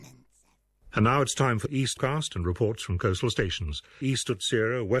And now it's time for EastCast and reports from coastal stations. East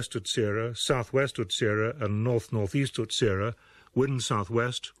Utsira, West Utsira, Southwest Utsira and North-Northeast Utsira, wind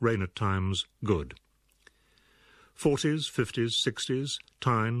southwest, rain at times, good. 40s, 50s, 60s,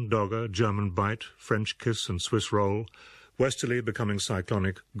 Tyne, Dogger, German Bite, French Kiss and Swiss Roll, westerly becoming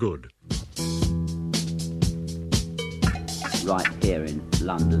cyclonic, good. Right here in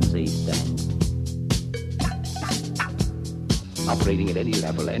London's East End. Operating at any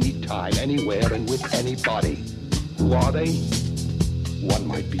level, any time, anywhere, and with anybody. Who are they? One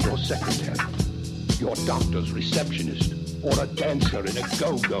might be your secretary, your doctor's receptionist, or a dancer in a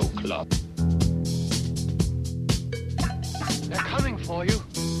go-go club. They're coming for you.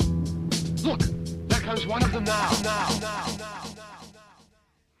 Look, there comes one of them now.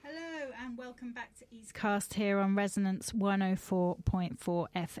 Hello and welcome back to EastCast here on Resonance 104.4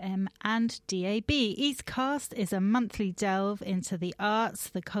 FM and DAB. EastCast is a monthly delve into the arts,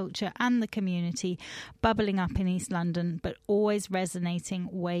 the culture and the community bubbling up in East London, but always resonating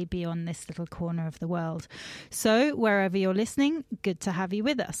way beyond this little corner of the world. So wherever you're listening, good to have you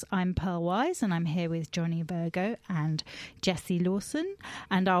with us. I'm Pearl Wise and I'm here with Jonny Virgo and Jessie Lawson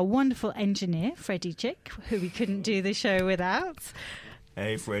and our wonderful engineer, Freddie Chick, who we couldn't do the show without.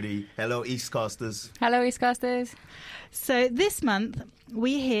 Hey, Freddie. Hello, Eastcasters. Hello, Eastcasters. So this month,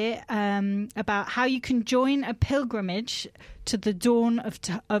 we hear about how you can join a pilgrimage to the dawn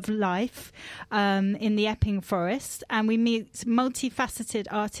of life in the Epping Forest. And we meet multifaceted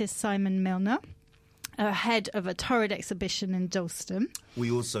artist Simon Milner, head of a torrid exhibition in Dalston. We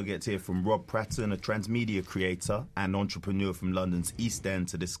also get to hear from Rob Pratten, a transmedia creator and entrepreneur from London's East End,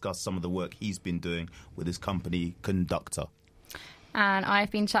 to discuss some of the work he's been doing with his company, Conducttr. And I've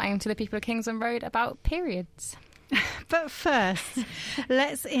been chatting to the people of Kingsland Road about periods. But first,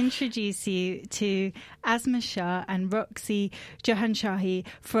 let's introduce you to Asma, Shah and Roxi Jahanshani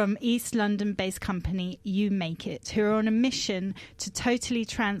from East London-based company You Make It, who are on a mission to totally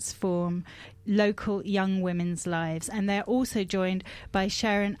transform local young women's lives. And they're also joined by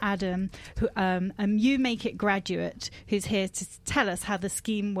Sharon Adam, who a You Make It graduate, who's here to tell us how the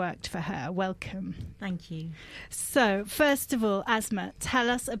scheme worked for her. Welcome. Thank you. So, first of all, Asma, tell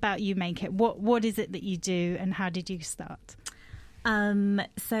us about You Make It. What is it that you do and how did you start?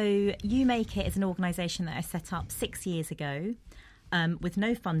 So You Make It is an organisation that I set up 6 years ago. With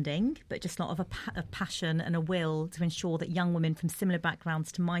no funding, but just a lot of a passion and a will to ensure that young women from similar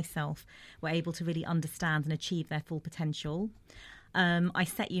backgrounds to myself were able to really understand and achieve their full potential. I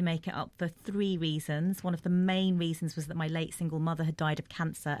set You Make It up for 3 reasons. One of the main reasons was that my late single mother had died of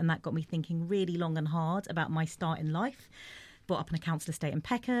cancer, and that got me thinking really long and hard about my start in life. Brought up in a council estate in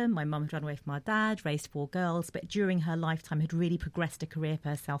Peckham. My mum had run away from my dad, raised 4 girls, but during her lifetime had really progressed a career for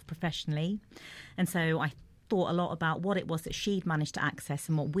herself professionally. And so I thought a lot about what it was that she'd managed to access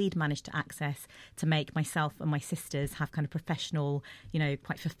and what we'd managed to access to make myself and my sisters have kind of professional,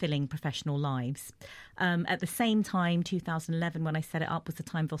 quite fulfilling professional lives. At the same time, 2011, when I set it up, was the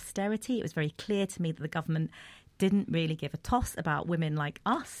time of austerity. It was very clear to me that the government didn't really give a toss about women like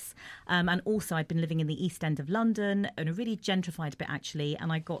us. And also I'd been living in the East End of London, in a really gentrified bit actually,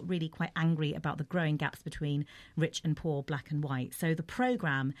 and I got really quite angry about the growing gaps between rich and poor, black and white. So the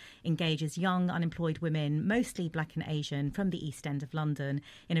programme engages young unemployed women, mostly black and Asian, from the East End of London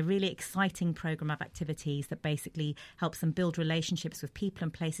in a really exciting programme of activities that basically helps them build relationships with people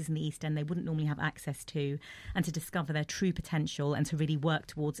and places in the East End they wouldn't normally have access to, and to discover their true potential and to really work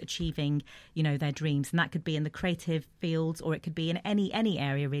towards achieving, their dreams. And that could be in the creative fields, or it could be in any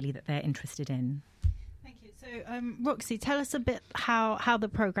area really that they're interested in. Thank you. So, Roxi, tell us a bit how the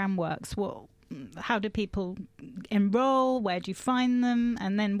programme works. How do people enrol? Where do you find them?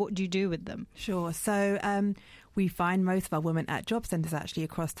 And then what do you do with them? Sure. So we find most of our women at job centres actually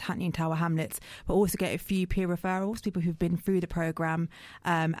across Hackney and Tower Hamlets, but also get a few peer referrals, people who've been through the programme,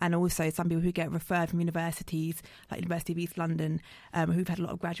 and also some people who get referred from universities like University of East London, who've had a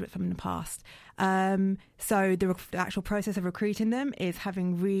lot of graduates from in the past. So the actual process of recruiting them is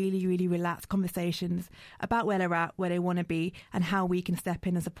having really, really relaxed conversations about where they're at, where they want to be, and how we can step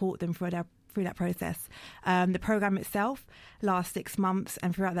in and support them through that process. The programme itself lasts 6 months,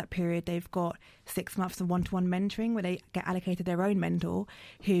 and throughout that period they've got 6 months of one-to-one mentoring where they get allocated their own mentor,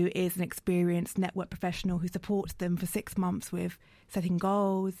 who is an experienced network professional who supports them for 6 months with setting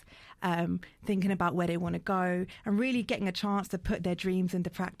goals, thinking about where they want to go, and really getting a chance to put their dreams into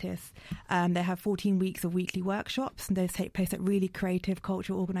practice. They have 14 weeks of weekly workshops, and those take place at really creative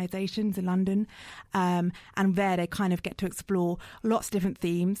cultural organisations in London. And there they kind of get to explore lots of different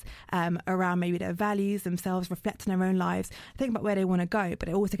themes around maybe their values themselves, reflect on their own lives, think about where they want to go, but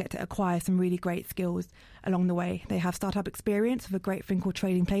they also get to acquire some really great skills along the way. They have startup experience with a great thing called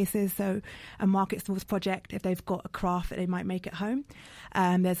Trading Places, so a market source project if they've got a craft that they might make at home.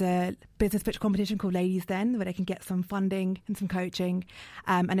 There's a business pitch competition called Ladies Den where they can get some funding and some coaching,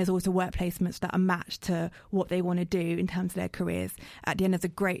 and there's also work placements that are matched to what they want to do in terms of their careers. At the end, there's a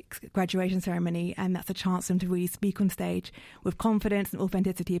great graduation ceremony, and that's a chance for them to really speak on stage with confidence and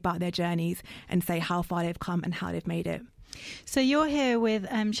authenticity about their journeys and say how far they've come and how they've made it. So you're here with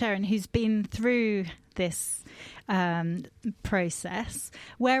Sharon, who's been through this process.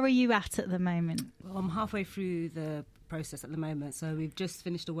 Where are you at the moment? Well, I'm halfway through the process at the moment. So we've just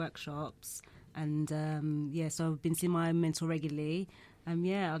finished the workshops, and so I've been seeing my mentor regularly.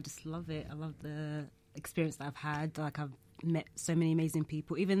 I just love it. I love the experience that I've had. Like, I've met so many amazing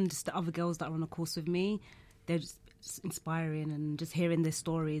people, even just the other girls that are on the course with me. They're just inspiring, and just hearing their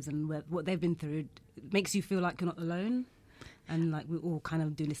stories and what they've been through makes you feel like you're not alone, and like we're all kind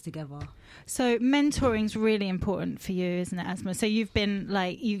of doing this together. So mentoring's really important for you, isn't it, Asma? So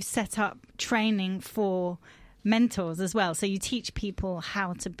you've set up training for mentors as well, so you teach people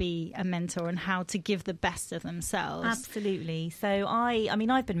how to be a mentor and how to give the best of themselves. Absolutely. So I've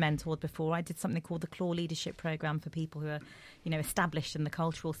been mentored before. I did something called the Claw Leadership Programme for people who are established in the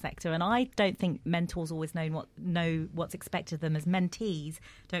cultural sector, and I don't think mentors always know what's expected of them. As mentees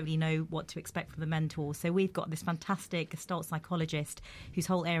don't really know what to expect from the mentor. So we've got this fantastic Gestalt psychologist whose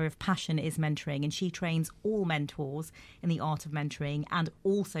whole area of passion is mentoring, and she trains all mentors in the art of mentoring and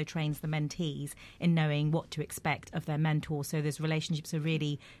also trains the mentees in knowing what to expect of their mentor, so those relationships are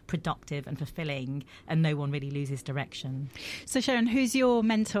really productive and fulfilling and no one really loses direction. So Sharon, who's your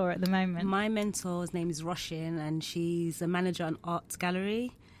mentor at the moment? My mentor's name is Roxi, and she's a manager at an art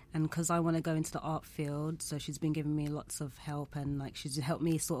gallery, and because I want to go into the art field, so she's been giving me lots of help, and like she's helped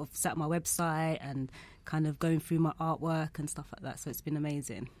me sort of set up my website and kind of going through my artwork and stuff like that, so it's been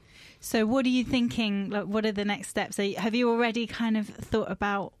amazing. So what are you thinking? Like, what are the next steps? Have you already kind of thought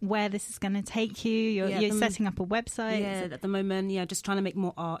about where this is going to take you? You're setting up a website? Yeah, at the moment, just trying to make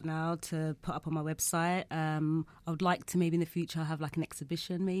more art now to put up on my website. I would like to maybe in the future have like an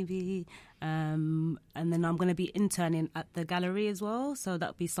exhibition maybe. And then I'm going to be interning at the gallery as well. So that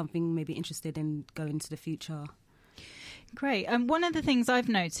would be something maybe interested in going into the future. Great. One of the things I've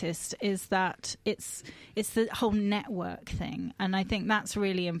noticed is that it's the whole network thing, and I think that's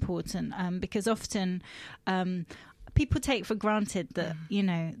really important because often people take for granted that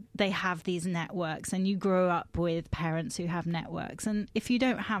they have these networks, and you grow up with parents who have networks, and if you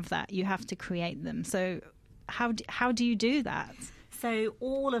don't have that, you have to create them. So how do you do that? So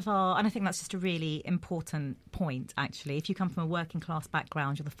and I think that's just a really important point, actually. If you come from a working class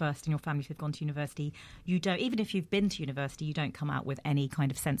background, you're the first in your family to have gone to university, even if you've been to university, you don't come out with any kind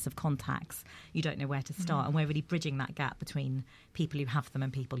of sense of contacts. You don't know where to start. And we're really bridging that gap between people who have them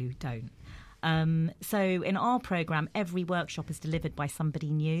and people who don't. So in our programme, every workshop is delivered by somebody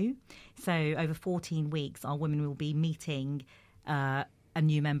new. So over 14 weeks, our women will be meeting a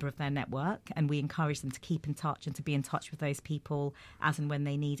new member of their network, and we encourage them to keep in touch and to be in touch with those people as and when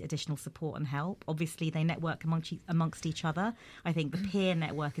they need additional support and help. Obviously, they network amongst each other. I think the peer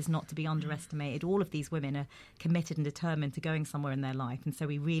network is not to be underestimated. All of these women are committed and determined to going somewhere in their life, and so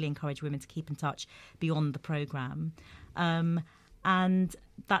we really encourage women to keep in touch beyond the programme. And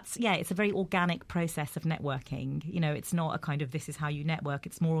that's, it's a very organic process of networking. It's not a kind of this is how you network.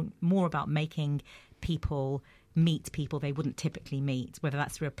 It's more about making people meet people they wouldn't typically meet, whether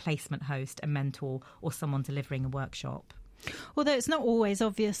that's through a placement host, a mentor, or someone delivering a workshop. Although it's not always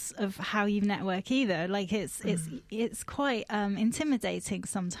obvious of how you network either. Like it's quite intimidating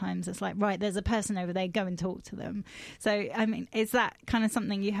sometimes. It's like, right, there's a person over there, go and talk to them. So, I mean, is that kind of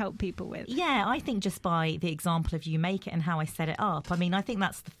something you help people with? Yeah, I think just by the example of you make it and how I set it up. I mean, I think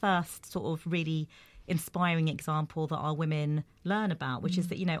that's the first sort of really inspiring example that our women learn about, which is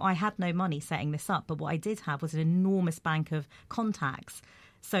that, I had no money setting this up, but what I did have was an enormous bank of contacts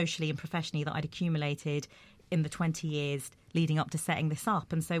socially and professionally that I'd accumulated in the 20 years leading up to setting this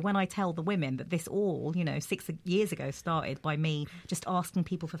up. And so when I tell the women that this all, 6 years ago started by me just asking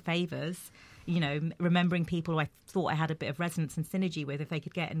people for favours, remembering people who I thought I had a bit of resonance and synergy with if they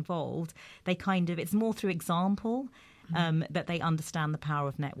could get involved, it's more through example that they understand the power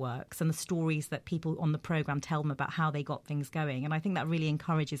of networks and the stories that people on the programme tell them about how they got things going. And I think that really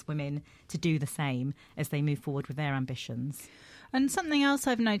encourages women to do the same as they move forward with their ambitions. And something else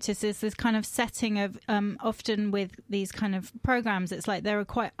I've noticed is this kind of setting of, often with these kind of programs, it's like there are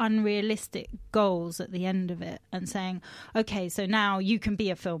quite unrealistic goals at the end of it and saying, okay, so now you can be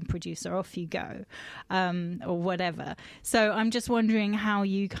a film producer, off you go, or whatever. So I'm just wondering how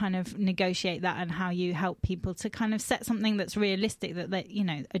you kind of negotiate that and how you help people to kind of set something that's realistic, that they,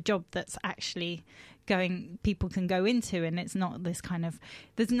 a job that's actually people can go into, and it's not this kind of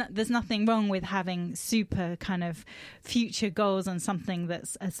there's nothing wrong with having super kind of future goals and something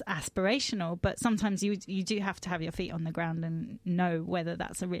that's as aspirational, but sometimes you do have to have your feet on the ground and know whether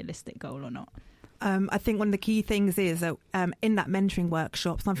that's a realistic goal or not. I think one of the key things is that in that mentoring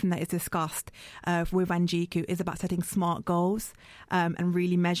workshop, something that is discussed with Anjiku is about setting smart goals and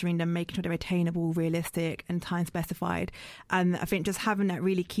really measuring them, making sure they're attainable, realistic and time specified. And I think just having that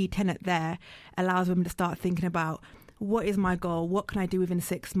really key tenet there allows women to start thinking about, what is my goal? What can I do within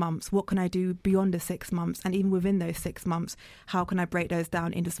 6 months? What can I do beyond the 6 months? And even within those 6 months, how can I break those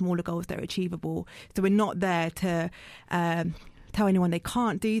down into smaller goals that are achievable? So we're not there to tell anyone they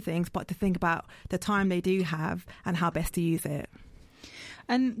can't do things, but to think about the time they do have and how best to use it.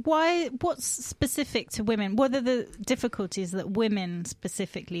 And what's specific to women? What are the difficulties that women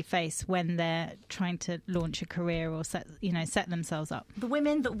specifically face when they're trying to launch a career or set themselves up? The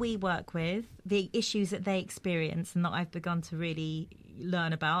women that we work with, the issues that they experience and that I've begun to really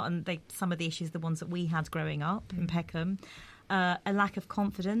learn about, and some of the issues, the ones that we had growing up in Peckham, a lack of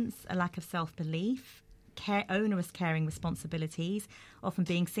confidence, a lack of self-belief, onerous caring responsibilities, often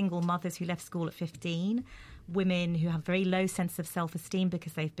being single mothers who left school at 15, women who have very low sense of self-esteem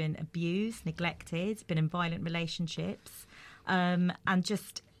because they've been abused, neglected, been in violent relationships, and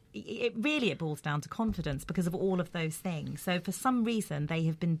just it boils down to confidence because of all of those things. So for some reason they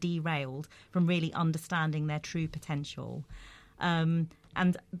have been derailed from really understanding their true potential. And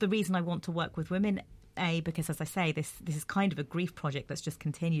the reason I want to work with women, because, as I say, this is kind of a grief project that's just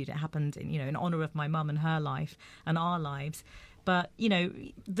continued. It happened, in honour of my mum and her life and our lives. But,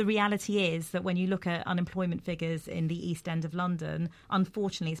 the reality is that when you look at unemployment figures in the East End of London,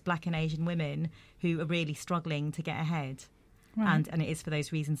 unfortunately, it's Black and Asian women who are really struggling to get ahead. Right. And it is for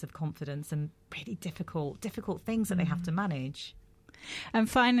those reasons of confidence and really difficult things that they have to manage. And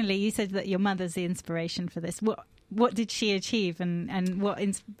finally, you said that your mother's the inspiration for this. What did she achieve and what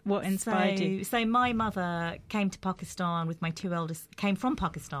inspired you? So my mother came from Pakistan, with my two eldest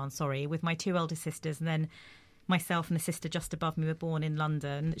sisters, and then myself and the sister just above me were born in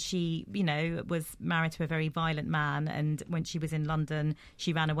London. She, was married to a very violent man, and when she was in London,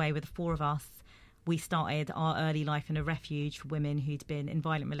 she ran away with the 4 of us. We started our early life in a refuge for women who'd been in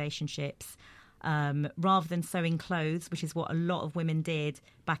violent relationships. Rather than sewing clothes, which is what a lot of women did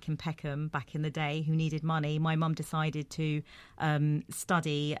back in Peckham back in the day who needed money, my mum decided to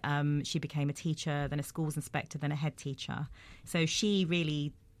study. She became a teacher, then a schools inspector, then a head teacher. So she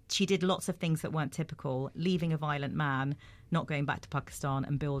did lots of things that weren't typical, leaving a violent man, not going back to Pakistan,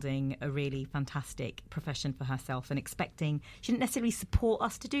 and building a really fantastic profession for herself, and expecting she didn't necessarily support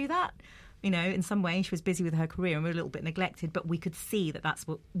us to do that. In some way she was busy with her career and we were a little bit neglected, but we could see that that's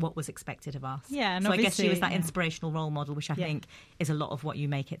what was expected of us. Yeah, and so I guess she was that inspirational role model, which I think is a lot of what You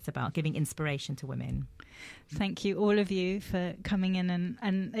Make It's about, giving inspiration to women. Thank you, all of you, for coming in,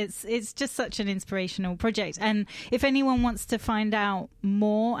 and it's just such an inspirational project. And if anyone wants to find out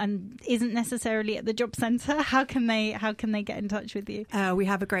more and isn't necessarily at the job centre, how can they get in touch with you? We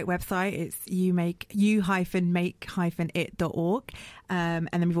have a great website. It's you-make-it.org, and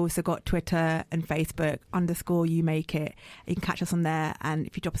then we've also got Twitter and Facebook _YouMakeIt. You can catch us on there, and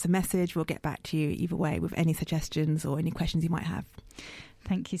if you drop us a message, we'll get back to you either way with any suggestions or any questions you might have.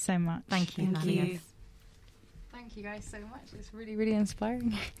 Thank you so much. Thank you. Thank you guys so much. It's really, really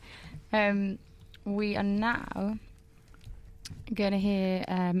inspiring. We are now going to hear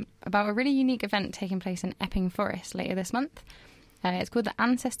about a really unique event taking place in Epping Forest later this month. It's called the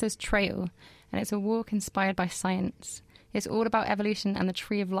Ancestors Trail, and it's a walk inspired by science. It's all about evolution and the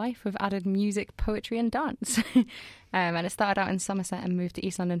tree of life with added music, poetry and dance. And it started out in Somerset and moved to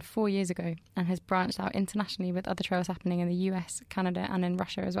East London 4 years ago and has branched out internationally with other trails happening in the US, Canada and in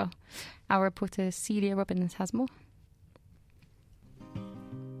Russia as well. Our reporter Celia Robbins has more.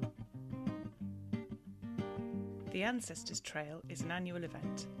 The Ancestors Trail is an annual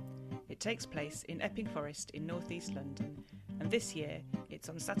event. It takes place in Epping Forest in North East London, and this year it's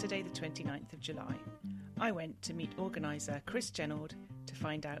on Saturday the 29th of July. I went to meet organiser Chris Jennord to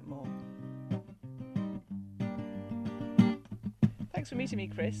find out more. Thanks for meeting me,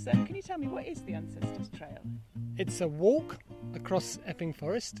 Chris. Can you tell me, what is the Ancestors Trail? It's a walk across Epping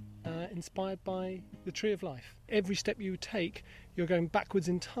Forest inspired by the Tree of Life. Every step you take, you're going backwards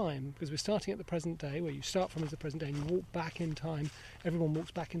in time, because we're starting at the present day, where you start from is the present day, and you walk back in time. Everyone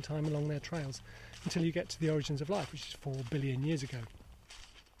walks back in time along their trails until you get to the origins of life, which is 4 billion years ago.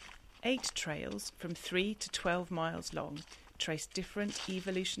 8 trails from 3 to 12 miles long trace different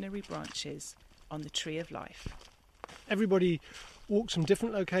evolutionary branches on the Tree of Life. Everybody walks from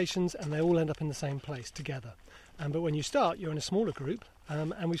different locations and they all end up in the same place together. But when you start, you're in a smaller group,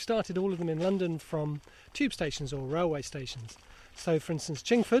 and we've started all of them in London from tube stations or railway stations. So, for instance,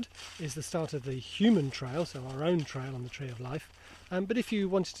 Chingford is the start of the human trail, so our own trail on the Tree of Life. But if you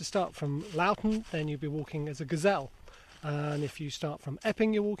wanted to start from Loughton, then you'd be walking as a gazelle. And if you start from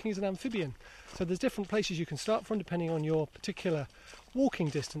Epping, you're walking as an amphibian. So there's different places you can start from depending on your particular walking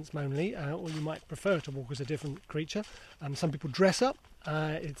distance mainly, or you might prefer to walk as a different creature. Some people dress up.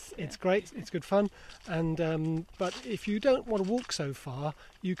 It's great, it's good fun. And but if you don't want to walk so far,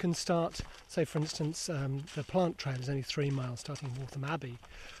 you can start, say for instance, the plant trail is only 3 miles starting in Waltham Abbey,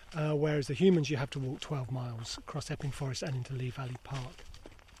 whereas the humans you have to walk 12 miles across Epping Forest and into Lee Valley Park.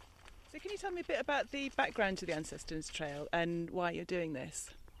 So can you tell me a bit about the background to the Ancestors Trail and why you're doing this?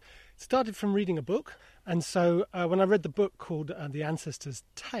 It started from reading a book, and so when I read the book called The Ancestors'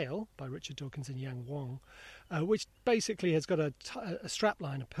 Tale by Richard Dawkins and Yang Wong, which basically has got a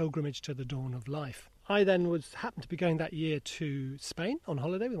strapline, a pilgrimage to the dawn of life. I then happened to be going that year to Spain on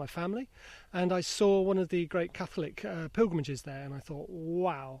holiday with my family, and I saw one of the great Catholic pilgrimages there, and I thought,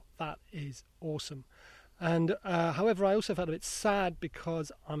 wow, that is awesome. And however, I also felt a bit sad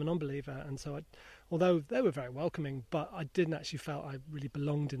because I'm an unbeliever, and so although they were very welcoming, but I didn't actually feel I really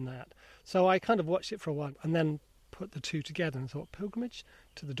belonged in that. So I kind of watched it for a while and then put the two together and thought, pilgrimage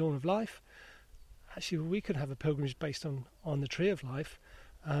to the dawn of life? Actually, we could have a pilgrimage based on the Tree of Life.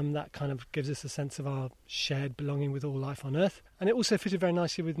 That kind of gives us a sense of our shared belonging with all life on Earth. And it also fitted very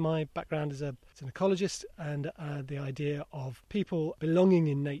nicely with my background as an ecologist, and the idea of people belonging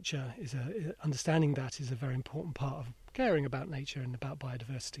in nature, understanding that is a very important part of caring about nature and about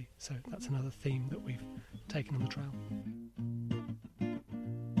biodiversity. So that's another theme that we've taken on the trail.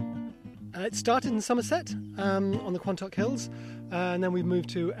 It started in Somerset on the Quantock Hills, and then we've moved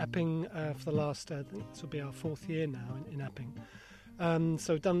to Epping for the last, this will be our 4th year now in Epping.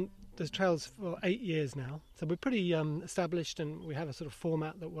 So we've done the trails for 8 years now. So we're pretty established, and we have a sort of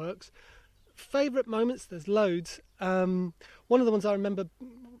format that works. Favourite moments, there's loads. One of the ones I remember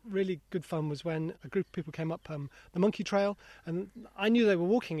really good fun was when a group of people came up the Monkey Trail, and I knew they were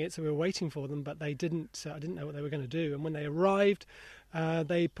walking it, so we were waiting for them, but they didn't. I didn't know what they were going to do. And when they arrived,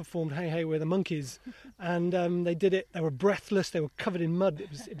 they performed "Hey Hey We're the Monkeys," and they did it. They were breathless. They were covered in mud.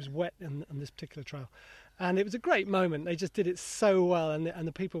 It was wet on this particular trail. And it was a great moment. They just did it so well, and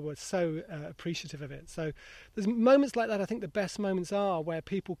the people were so appreciative of it. So there's moments like that. I think the best moments are where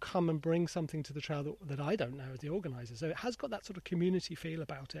people come and bring something to the trail that I don't know as the organiser. So it has got that sort of community feel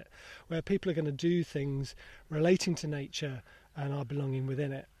about it, where people are going to do things relating to nature and are belonging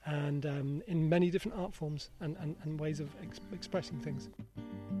within it, and in many different art forms and ways of expressing things.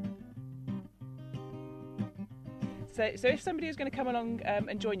 So if somebody was going to come along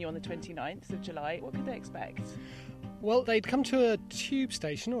and join you on the 29th of July, what could they expect? Well, they'd come to a tube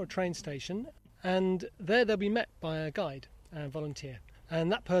station or a train station, and there they'll be met by a guide, a volunteer. And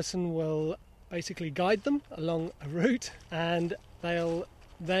that person will basically guide them along a route, and they'll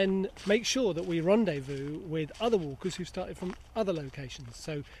then make sure that we rendezvous with other walkers who started from other locations.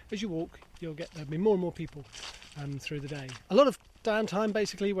 So as you walk, there'll be more and more people through the day. A lot of downtime,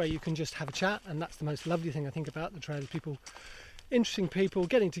 basically, where you can just have a chat, and that's the most lovely thing I think about the trail. Interesting people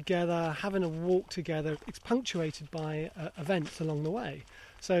getting together, having a walk together. It's punctuated by events along the way.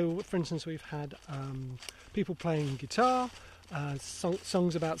 So, for instance, we've had people playing guitar,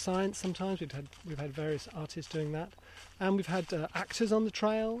 songs about science. Sometimes we've had various artists doing that, and we've had actors on the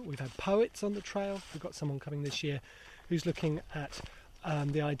trail. We've had poets on the trail. We've got someone coming this year who's looking at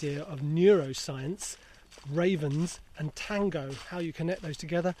the idea of neuroscience, ravens and tango, how you connect those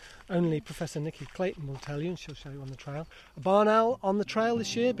together. Only Professor Nikki Clayton will tell you, and she'll show you on the trail. A barn owl on the trail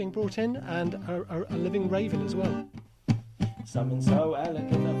this year being brought in, and a living raven as well. Something so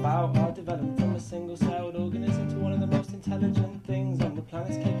elegant about our development from a single-celled organism to one of the most intelligent things on the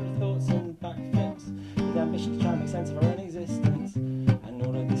planet's capable of thoughts and backflips, with ambition to try and make sense of our own existence. And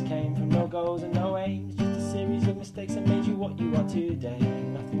all of this came from no goals and no aims, just a series of mistakes that made you what you are today.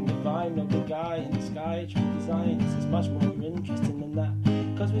 Nothing divine, no big guy in the sky trying to design this is much more interesting than that,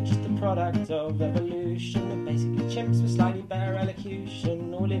 because we're just a product of evolution. We're basically chimps with slightly better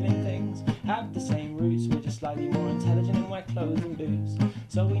elocution. All living things have the same roots, we're just slightly more intelligent and wear clothes and boots.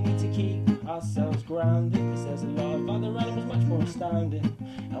 So we need to keep ourselves grounded, because there's a lot of other animals much more astounding,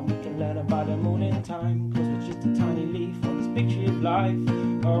 and we can learn about them all in time, because we're just a tiny leaf on this big tree of life.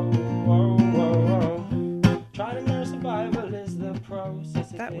 Oh, oh, oh, oh. Try to know survival is the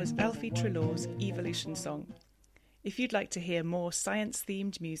process. That was Alfie Trelaw's Evolution Song. If you'd like to hear more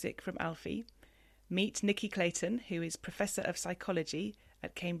science-themed music from Alfie, meet Nikki Clayton, who is Professor of Psychology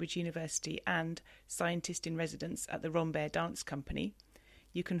at Cambridge University and Scientist in Residence at the Rambert Dance Company.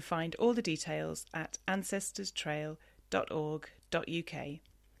 You can find all the details at ancestrstrail.org.uk. conducttr.org.uk.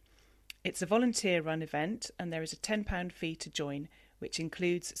 It's a volunteer-run event and there is a £10 fee to join, which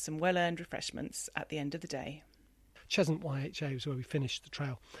includes some well-earned refreshments at the end of the day. Cheshunt YHA is where we finish the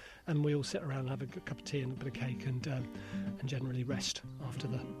trail, and we all sit around and have a good cup of tea and a bit of cake and generally rest after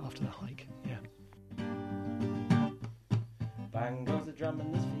the hike. Yeah. Bang goes the drum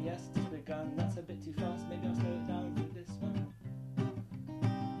and this fiesta's begun. That's a bit too fast, maybe I'll slow it down for this one.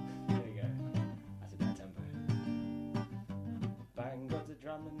 There we go. That's a bit of tempo. Bang goes the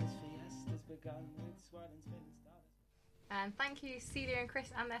drum and this fiesta's begun. With swirling spinning stars. And thank you, Celia and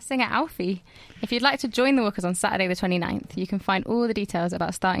Chris and their singer Alfie. If you'd like to join the walkers on Saturday the 29th, you can find all the details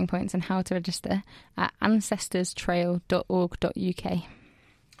about starting points and how to register at ancestostrail.org.uk.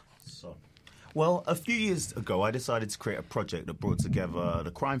 Well, a few years ago, I decided to create a project that brought together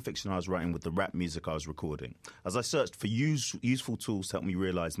the crime fiction I was writing with the rap music I was recording. As I searched for useful tools to help me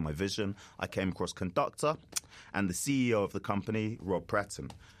realise my vision, I came across Conducttr and the CEO of the company, Rob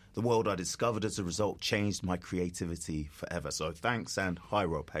Pratten. The world I discovered as a result changed my creativity forever. So thanks, and hi,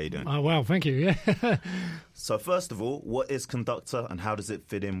 Rob. How you doing? Oh, well, thank you. Yeah. So first of all, what is Conducttr and how does it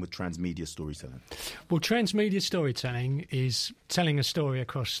fit in with transmedia storytelling? Well, transmedia storytelling is telling a story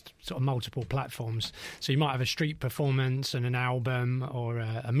across sort of multiple platforms. So you might have a street performance and an album, or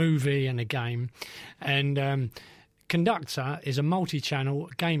a movie and a game. And Conducttr is a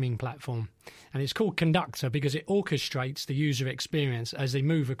multi-channel gaming platform, and it's called Conducttr because it orchestrates the user experience as they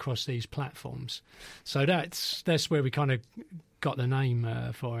move across these platforms. So that's where we kind of got the name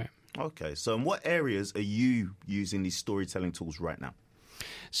for it. Okay, so in what areas are you using these storytelling tools right now?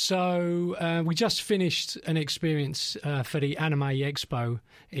 So we just finished an experience for the Anime Expo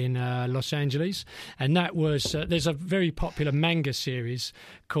in Los Angeles, and that was there's a very popular manga series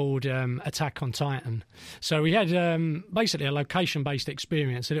called Attack on Titan. So we had basically a location-based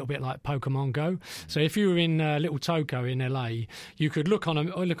experience, a little bit like Pokemon Go. So if you were in Little Tokyo in LA, you could look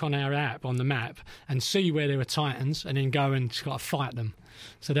on our app on the map and see where there were Titans, and then go and kind of fight them.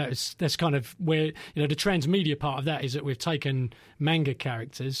 So that's kind of where, the transmedia part of that is that we've taken manga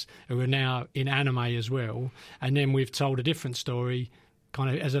characters who are now in anime as well, and then we've told a different story kind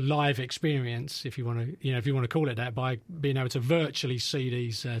of as a live experience, if you want to call it that, by being able to virtually see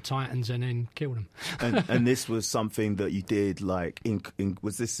these Titans and then kill them. and this was something that you did, like,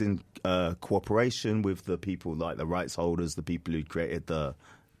 was this in cooperation with the people, like the rights holders, the people who created the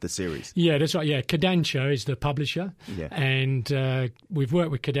series? Yeah, that's right. Yeah, Conducttr is the publisher, and we've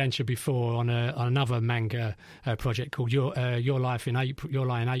worked with Conducttr before on another manga project called Your Life in April, Your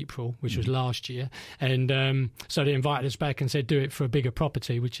Lie in April, which was last year, and so they invited us back and said do it for a bigger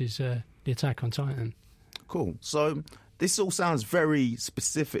property, which is the Attack on Titan. Cool. So this all sounds very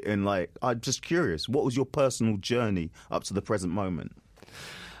specific, and I'm just curious, what was your personal journey up to the present moment?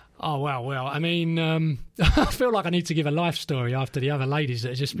 Oh, well, I mean, I feel like I need to give a life story after the other ladies that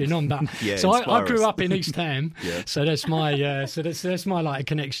have just been on. But so I grew up in East Ham, so that's my that's my like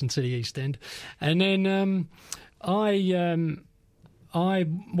connection to the East End. And then I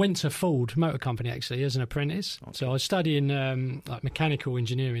went to Ford Motor Company actually as an apprentice. Okay. So I was studying like mechanical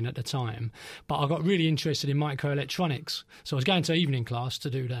engineering at the time, but I got really interested in microelectronics. So I was going to evening class to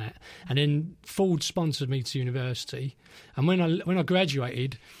do that, and then Ford sponsored me to university. And when I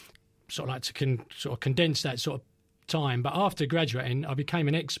graduated, sort of like to condense that sort of time, but after graduating I became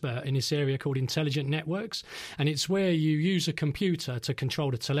an expert in this area called intelligent networks, and it's where you use a computer to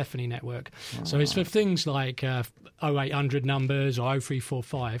control the telephony network. So it's for things like 0800 numbers or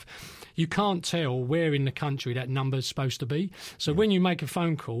 0345. You can't tell where in the country that number's supposed to be. So when you make a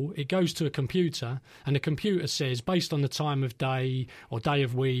phone call, it goes to a computer, and the computer says, based on the time of day or day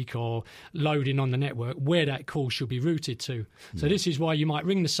of week or loading on the network, where that call should be routed to. So this is why you might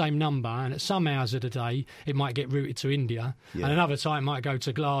ring the same number, and at some hours of the day it might get routed to India, and another time it might go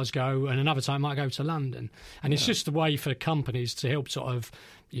to Glasgow, and another time it might go to London. And it's just a way for companies to help sort of,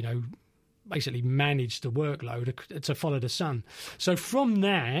 basically manage the workload to follow the sun. So from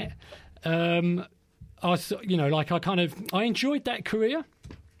that, I thought, I enjoyed that career,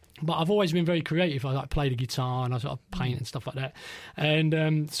 but I've always been very creative. I play the guitar and I sort of paint and stuff like that.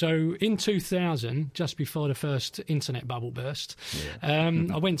 And so in 2000, just before the first internet bubble burst,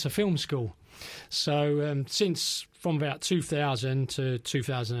 I went to film school. So since from about 2000 to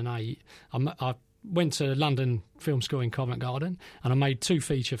 2008, I went to London Film School in Covent Garden, and I made 2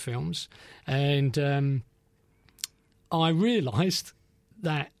 feature films. And I realised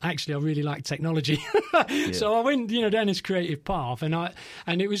that actually I really like technology. So I went, down this creative path,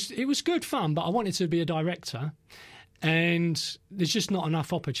 and it was good fun, but I wanted to be a director, and there's just not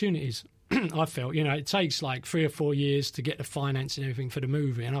enough opportunities. I felt, it takes like 3 or 4 years to get the finance and everything for the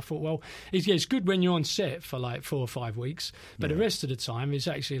movie. And I thought, well, it's good when you're on set for like 4 or 5 weeks, but the rest of the time is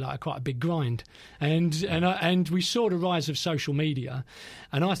actually like quite a big grind. And we saw the rise of social media,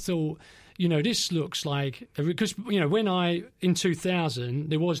 and I thought, this looks like, because, when in 2000,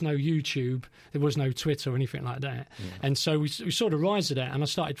 there was no YouTube, there was no Twitter or anything like that. Yeah. And so we saw the rise of that, and I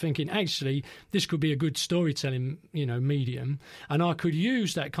started thinking, actually, this could be a good storytelling, medium, and I could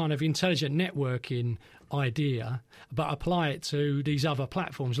use that kind of intelligent networking idea, but apply it to these other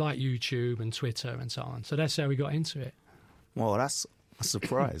platforms like YouTube and Twitter and so on. So that's how we got into it. Well, that's a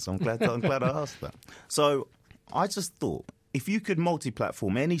surprise. I'm glad I asked that. So I just thought, if you could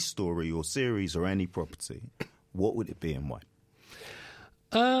multi-platform any story or series or any property, what would it be and why?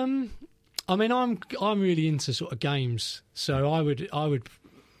 I mean, I'm really into sort of games, so I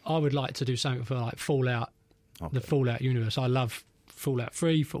would like to do something for like Fallout, the Fallout universe. I love Fallout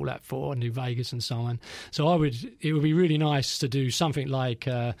 3, Fallout 4, New Vegas, and so on. So it would be really nice to do something like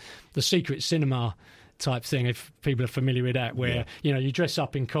the Secret Cinema type thing, if people are familiar with that, where you dress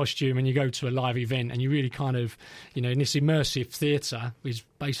up in costume and you go to a live event and you really kind of, in this immersive theatre is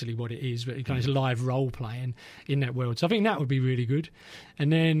basically what it is, but it kind of live role playing in that world. So I think that would be really good.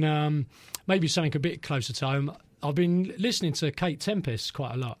 And then maybe something a bit closer to home. I've been listening to Kate Tempest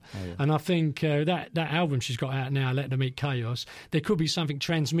quite a lot, and I think that album she's got out now, Let Them Eat Chaos, there could be something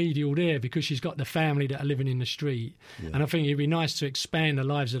transmedial there, because she's got the family that are living in the street, and I think it'd be nice to expand the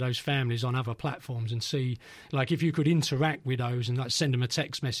lives of those families on other platforms and see, like, if you could interact with those and like send them a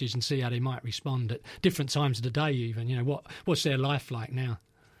text message and see how they might respond at different times of the day, even, what's their life like now.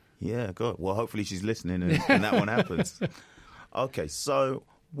 Yeah, good. Well, hopefully she's listening and that one happens. Okay, so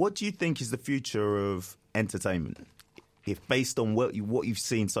what do you think is the future of entertainment, if based on what you've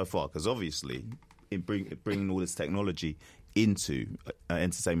seen so far? Because obviously, in bringing all this technology into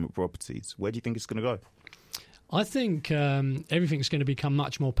entertainment properties, where do you think it's going to go? I think everything's going to become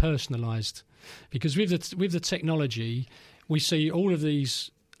much more personalised, because with the technology, we see all of these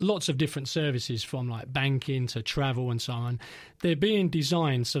lots of different services, from like banking to travel and so on. They're being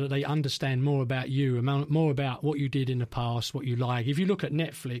designed so that they understand more about you, more about what you did in the past, what you like. If you look at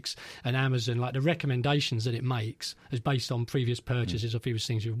Netflix and Amazon, like the recommendations that it makes is based on previous purchases or previous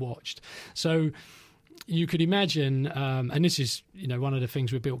things you've watched. So you could imagine, and this is one of the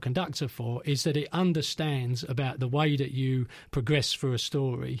things we built Conducttr for, is that it understands about the way that you progress through a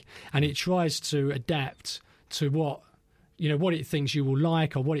story, and it tries to adapt to what it thinks you will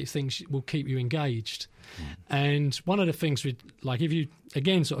like, or what it thinks will keep you engaged. And one of the things with, like, if you,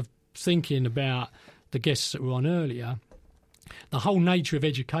 again, sort of thinking about the guests that were on earlier, the whole nature of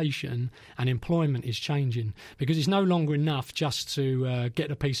education and employment is changing, because it's no longer enough just to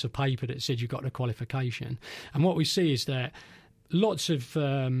get a piece of paper that said you got the qualification. And what we see is that lots of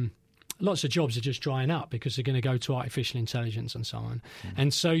jobs are just drying up because they're going to go to artificial intelligence and so on.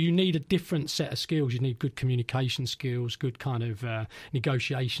 And so you need a different set of skills. You need good communication skills, good kind of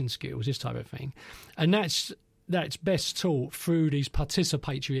negotiation skills, this type of thing. And that's best taught through these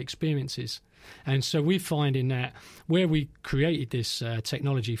participatory experiences. And so we're finding that where we created this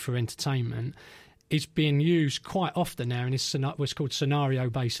technology for entertainment, it's being used quite often now in this what's called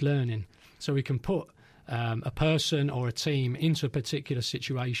scenario-based learning. So we can put a person or a team into a particular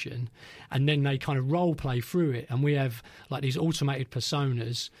situation, and then they kind of role play through it, and we have like these automated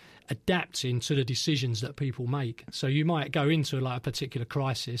personas adapting to the decisions that people make. So you might go into like a particular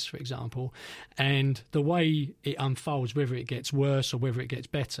crisis, for example, and the way it unfolds, whether it gets worse or whether it gets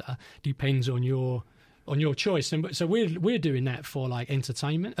better, depends on your choice. And so we're doing that for like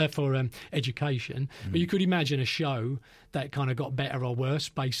entertainment, for education. But you could imagine a show that kind of got better or worse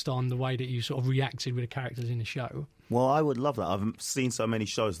based on the way that you sort of reacted with the characters in the show. Well, I would love that. I've seen so many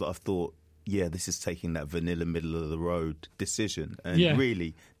shows that I've thought, yeah, this is taking that vanilla middle of the road decision, and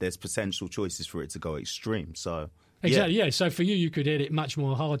really there's potential choices for it to go extreme. So exactly, yeah. So for you could hit it much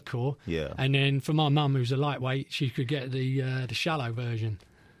more hardcore. Yeah. And then for my mum, who's a lightweight, she could get the shallow version.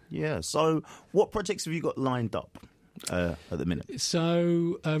 Yeah. So what projects have you got lined up at the minute?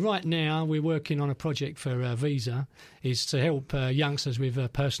 So right now we're working on a project for Visa, is to help youngsters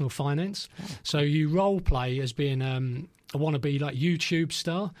with personal finance. So you role play as being a wannabe like YouTube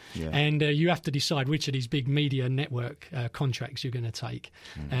star, and you have to decide which of these big media network contracts you're going to take.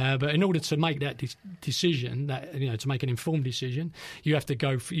 But in order to make that decision, that to make an informed decision, you have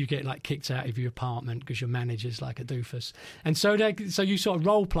to you get like kicked out of your apartment because your manager's like a doofus, and so you sort of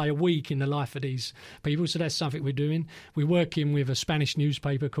role play a week in the life of these people. So that's something we're doing. We're working with a Spanish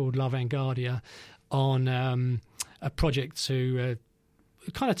newspaper called La Vanguardia on a project to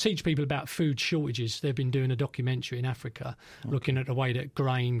kind of teach people about food shortages. They've been doing a documentary in Africa looking at the way that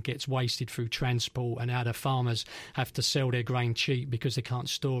grain gets wasted through transport and how the farmers have to sell their grain cheap because they can't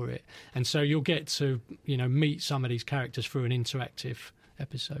store it. And so you'll get to, meet some of these characters through an interactive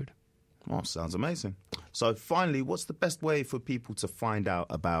episode. Oh, sounds amazing. So finally, what's the best way for people to find out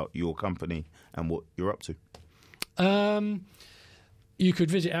about your company and what you're up to? You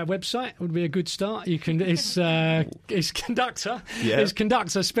could visit our website. Would be a good start. You can. It's Conducttr. Yeah. It's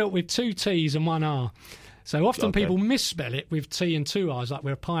Conducttr spelt with 2 T's and 1 R. So often people misspell it with T and 2 R's, like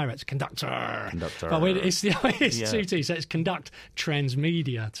we're a pirate. Conducttr. But it's 2 T's. So it's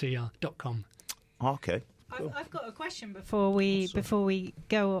conductttransmedia.com. Okay. Cool. I've got a question before we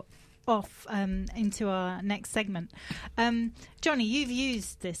go off into our next segment. Johnny, you've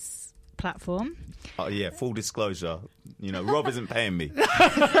used this platform. Oh yeah, full disclosure. Rob isn't paying me, but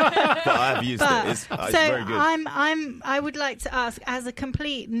I have used it. It's very good. I would like to ask, as a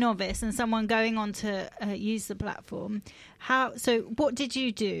complete novice and someone going on to use the platform, what did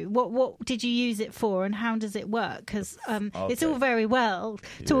you do? What did you use it for, and how does it work? Because it's all very well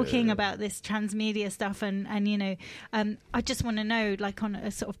talking about this transmedia stuff, and I just want to know, like, on a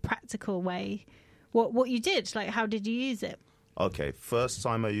sort of practical way, what you did. Like, how did you use it? Okay, first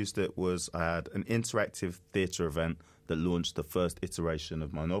time I used it was I had an interactive theatre event that launched the first iteration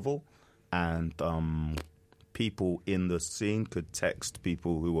of my novel, and people in the scene could text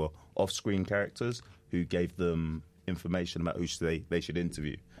people who were off-screen characters who gave them information about who they should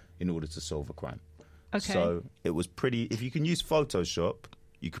interview in order to solve a crime. Okay. So it was pretty... If you can use Photoshop,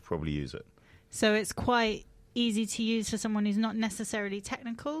 you could probably use it. So it's quite easy to use for someone who's not necessarily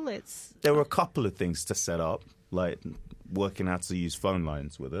technical? There were a couple of things to set up, like... Working out to use phone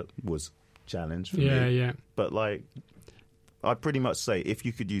lines with it was a challenge for me. Yeah. But I pretty much say if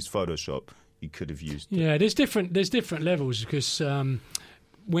you could use Photoshop, you could have used it. Yeah, there's different levels because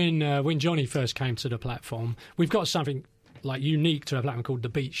when Johnny first came to the platform, we've got something like unique to our platform called the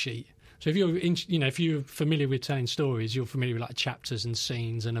beat sheet. So if you're familiar with telling stories, you're familiar with like chapters and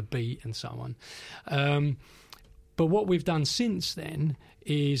scenes and a beat and so on. But what we've done since then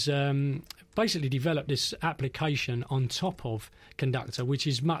is basically developed this application on top of Conducttr, which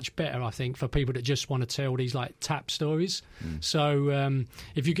is much better, I think, for people that just want to tell these like tap stories. So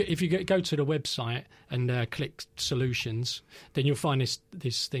if you go to the website and click solutions, then you'll find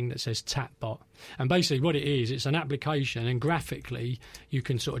this thing that says Tapbot. And basically what it is, it's an application, and graphically you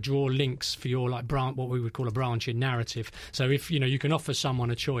can sort of draw links for your like what we would call a branching narrative. So if you can offer someone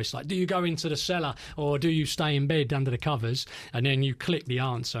a choice, like do you go into the cellar or do you stay in bed under the covers, and then you click the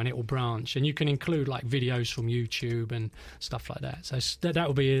answer and it will branch, and you can include like videos from YouTube and stuff like that. So that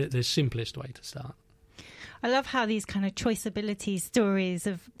will be the simplest way to start. I love how these kind of choiceability stories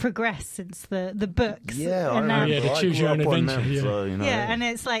have progressed since the books. Yeah, and the choose your own adventure. And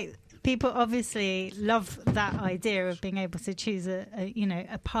it's like people obviously love that idea of being able to choose a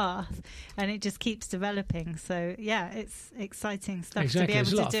path, and it just keeps developing. So yeah, it's exciting stuff to be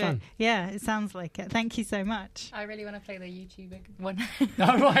able to do it. Yeah, it sounds like it. Thank you so much. I really want to play the YouTube one.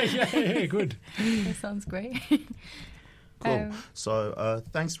 Oh right, yeah, good. That sounds great. Cool. So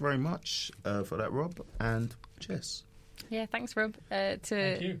thanks very much for that, Rob and Jess. Yeah, thanks, Rob.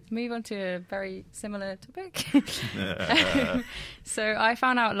 To move on to a very similar topic. So I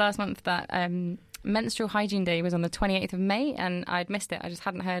found out last month that Menstrual Hygiene Day was on the 28th of May, and I'd missed it. I just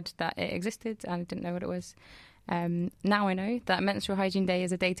hadn't heard that it existed, and I didn't know what it was. Now I know that Menstrual Hygiene Day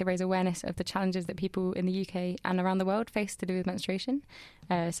is a day to raise awareness of the challenges that people in the UK and around the world face to do with menstruation,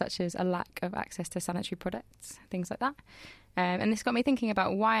 such as a lack of access to sanitary products, things like that. And this got me thinking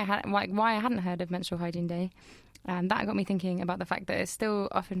about why I hadn't heard of Menstrual Hygiene Day. And that got me thinking about the fact that it still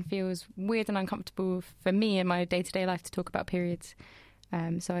often feels weird and uncomfortable for me in my day-to-day life to talk about periods.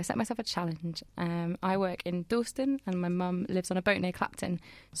 So I set myself a challenge. I work in Dalston and my mum lives on a boat near Clapton.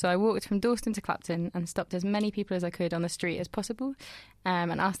 So I walked from Dalston to Clapton and stopped as many people as I could on the street as possible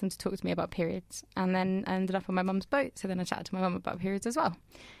and asked them to talk to me about periods. And then I ended up on my mum's boat. So then I chatted to my mum about periods as well.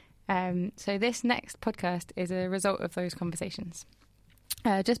 So this next podcast is a result of those conversations.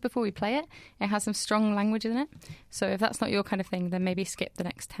 Just before we play it, it has some strong language in it. So if that's not your kind of thing, then maybe skip the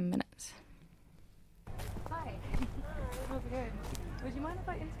next 10 minutes. Hi. How's it going? Would you mind if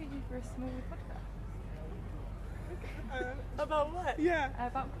I interview you for a small podcast? About what? Yeah.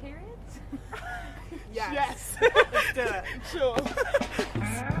 About periods? Yes. Let's do it. Sure.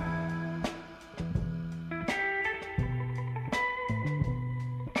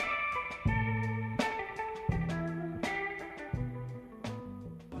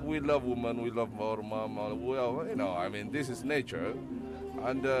 We love women, we love our mom. Well, this is nature.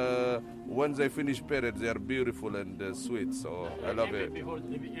 And when they finish period, they are beautiful and sweet. So I love it. Before,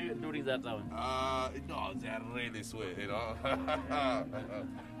 during that time? No, they are really sweet, you know.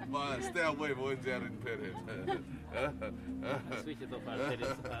 But stay away when they are in period. Switch it off our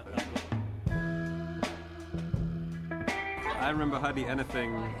periods. I remember hardly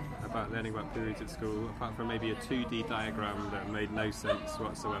anything about learning about periods at school, apart from maybe a 2D diagram that made no sense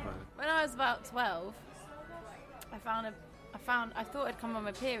whatsoever. When I was about 12, I thought I'd come on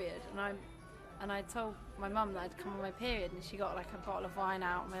my period, and I told my mum that I'd come on my period, and she got like a bottle of wine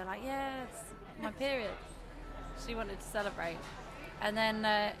out, and we were like, yeah, it's my period. She wanted to celebrate. And then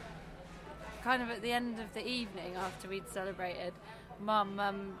kind of at the end of the evening, after we'd celebrated, Mum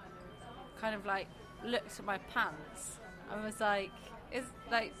kind of like looked at my pants and was like,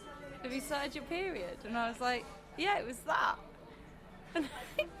 have you started your period? And I was like, yeah, it was that. And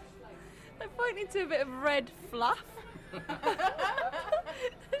I pointed to a bit of red fluff. She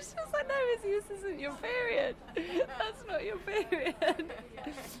was like, no, this isn't your period. That's not your period.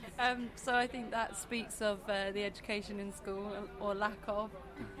 So I think that speaks of the education in school, or lack of.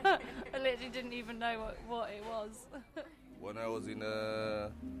 I literally didn't even know what it was. When I was in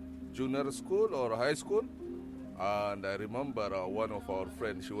junior school or high school, and I remember one of our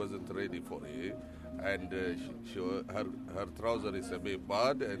friends, she wasn't ready for it, and her trouser is a bit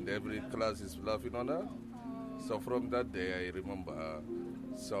bad, and every class is laughing on her. So from that day, I remember her.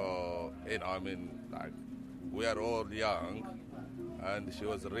 So, we are all young, and she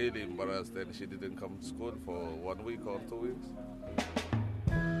was really embarrassed, and she didn't come to school for 1 week or 2 weeks.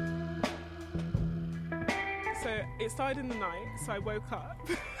 So it started in the night, so I woke up.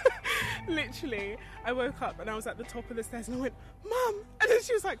 Literally, I woke up and I was at the top of the stairs and I went, Mum! And then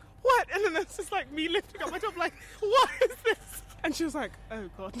she was like, what? And then it's just like me lifting up my top, like, what is this? And she was like, oh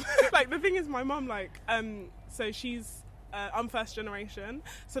God. Like, the thing is, my mum, so she's, I'm first generation,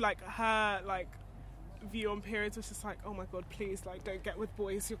 so her, view on periods was just like, oh my God, please, don't get with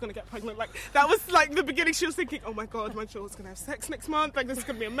boys, you're gonna get pregnant. That was the beginning. She was thinking, oh my God, my child's gonna have sex next month, this is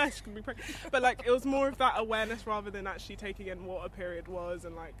gonna be a mess, she's gonna be pregnant. But it was more of that awareness rather than actually taking in what a period was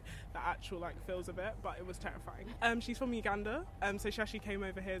and the actual feels of it. But it was terrifying. She's from Uganda, so she actually came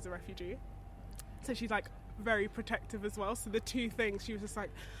over here as a refugee, so she's very protective as well. So the two things, she was just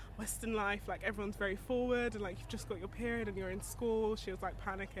Western life, everyone's very forward, and you've just got your period and you're in school. She was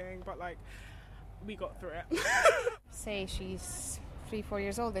panicking, but we got through it. Say she's 3-4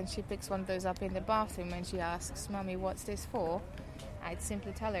 years old and she picks one of those up in the bathroom and she asks, Mummy, what's this for? I'd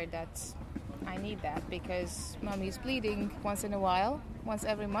simply tell her that I need that because Mummy's bleeding once in a while, once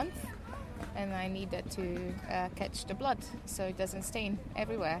every month, and I need that to catch the blood so it doesn't stain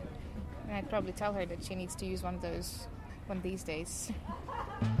everywhere. And I'd probably tell her that she needs to use one of those one of these days.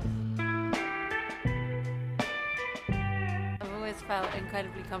 Felt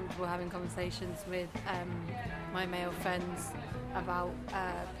incredibly comfortable having conversations with my male friends about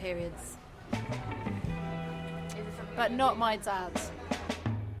periods, but not my dad's.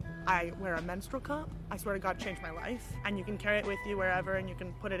 I wear a menstrual cup. I swear to God, it changed my life. And you can carry it with you wherever, and you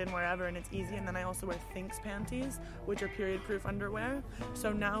can put it in wherever, and it's easy. And then I also wear Thinks panties, which are period-proof underwear.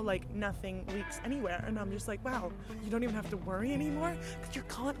 So now, nothing leaks anywhere. And I'm just wow, you don't even have to worry anymore. Because you're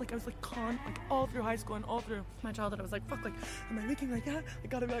I was all through high school and all through my childhood. I was fuck, am I leaking like that? I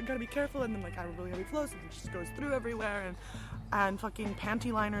gotta be careful. And then, I have a really heavy flow, so it just goes through everywhere. And fucking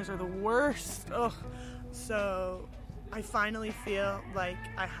panty liners are the worst. Ugh. So I finally feel like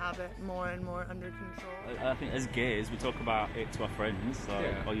I have it more and more under control. I think as gays, we talk about it to our friends,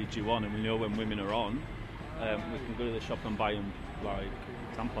 are you due on? And we know when women are on, we can go to the shop and buy them,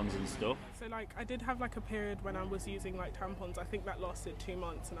 tampons and stuff. So, I did have, a period when I was using, tampons. I think that lasted 2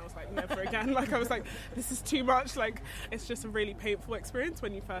 months, and I was never again. I was this is too much. It's just a really painful experience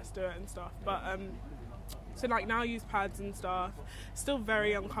when you first do it and stuff. But, so, now I use pads and stuff. Still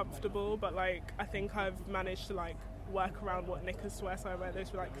very uncomfortable, but, I think I've managed to, work around what knickers to wear, so I wear those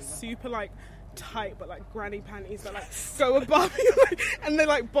super tight but granny panties that go above you, and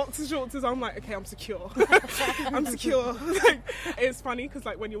they're boxer shorts. As I'm okay, I'm secure. I'm secure. It's funny because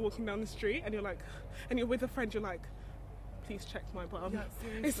when you're walking down the street and you're and you're with a friend, you're please check my bum. Yeah,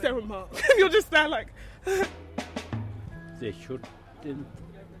 is there a mark? And you're just there They shouldn't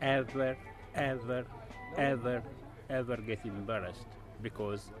ever get embarrassed,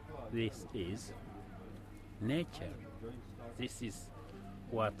 because this is nature. This is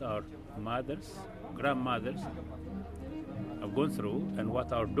what our mothers, grandmothers have gone through, and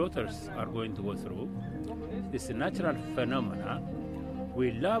what our daughters are going to go through. This is a natural phenomena. We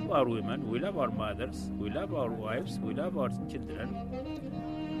love our women, we love our mothers, we love our wives, we love our children,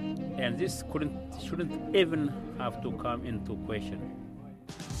 and this shouldn't even have to come into question.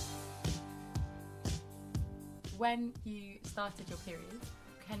 when you started your period,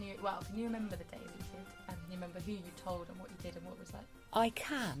 can you remember the day that you did? And can you remember who you told and what you did and what it was like? I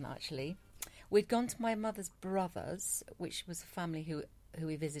can, actually. We'd gone to my mother's brother's, which was a family who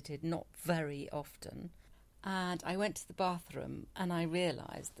we visited not very often. And I went to the bathroom and I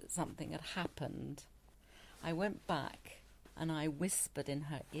realised that something had happened. I went back and I whispered in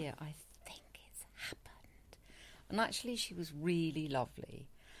her ear, I think it's happened. And actually she was really lovely.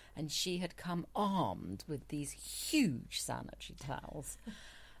 And she had come armed with these huge sanitary towels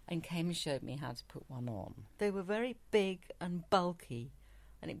and came and showed me how to put one on. They were very big and bulky,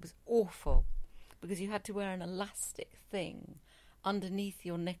 and it was awful because you had to wear an elastic thing underneath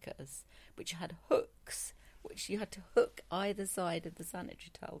your knickers, which had hooks, which you had to hook either side of the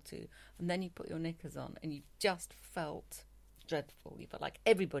sanitary towel to, and then you put your knickers on, and you just felt dreadful. You felt like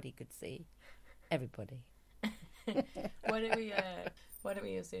everybody could see. Everybody. Why don't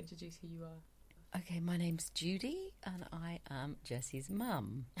we also introduce who you are? Okay, my name's Judy, and I am Jessie's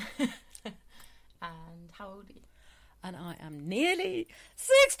mum. And how old are you? And I am nearly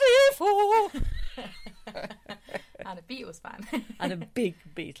 64! And a Beatles fan. And a big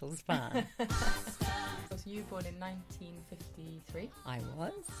Beatles fan. So you were born in 1953? I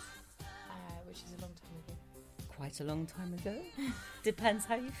was. Which is a long time ago. Quite a long time ago. Depends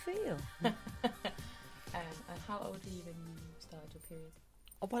how you feel. And how old are you when you started your period?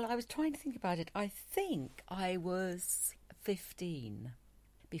 Well, I was trying to think about it. I think I was 15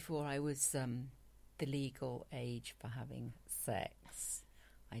 before I was the legal age for having sex.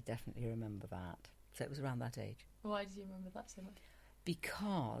 I definitely remember that. So it was around that age. Why did you remember that so much?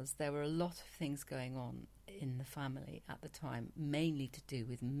 Because there were a lot of things going on in the family at the time, mainly to do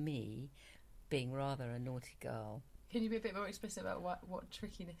with me being rather a naughty girl. Can you be a bit more explicit about what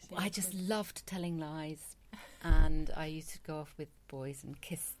trickiness you I just loved telling lies, and I used to go off with boys and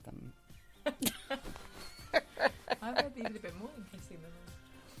kiss them. I've heard these a bit more than kissing them.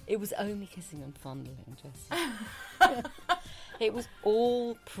 It was only kissing and fondling, Jessie. It was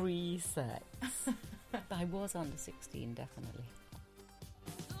all pre-sex. I was under 16, definitely.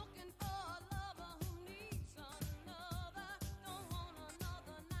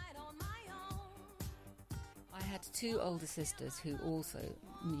 I had two older sisters who also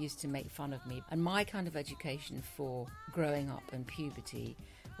used to make fun of me, and my kind of education for growing up and puberty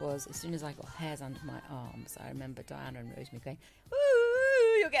was as soon as I got hairs under my arms, I remember Diana and Rosemary going,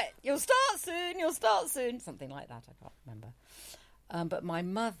 "Ooh, you'll start soon," something like that. I can't remember. But my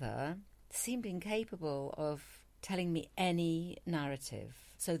mother seemed incapable of telling me any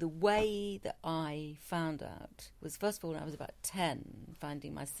narrative. So the way that I found out was, first of all, when I was about 10,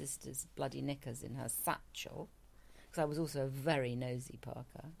 finding my sister's bloody knickers in her satchel, because I was also a very nosy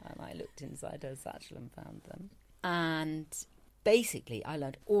Parker, and I looked inside her satchel and found them. And basically, I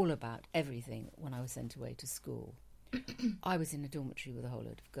learned all about everything when I was sent away to school. I was in a dormitory with a whole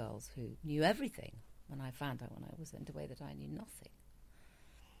load of girls who knew everything, when I found out when I was sent away that I knew nothing.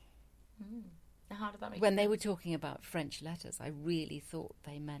 How did that make When sense? they were talking about French letters, I really thought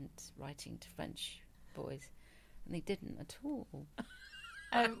they meant writing to French boys, and they didn't at all.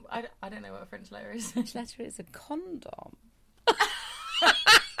 I don't know what a French letter is. French letter is a condom.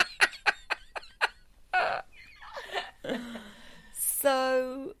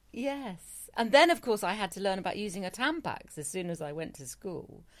 So, yes. And then, of course, I had to learn about using a Tampax as soon as I went to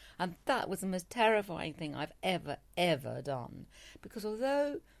school. And that was the most terrifying thing I've ever done. Because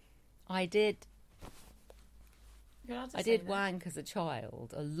although I did wank as a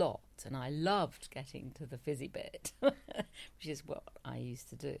child a lot, and I loved getting to the fizzy bit, which is what I used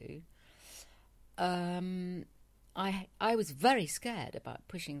to do. I was very scared about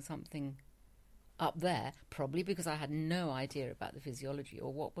pushing something up there, probably because I had no idea about the physiology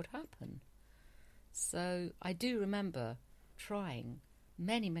or what would happen. So I do remember trying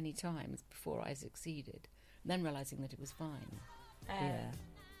many, many times before I succeeded, and then realising that it was fine. Yeah.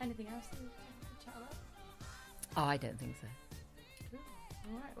 Anything else to chat about? Oh, I don't think so. Cool.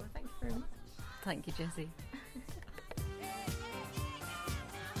 All right, well, thank you very much. Thank you, Jessie.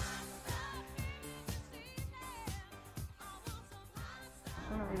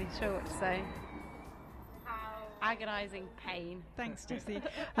 I'm not really sure what to say. Agonising pain. Thanks, Jessie.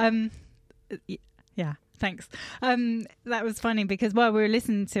 Yeah, thanks. That was funny because while we were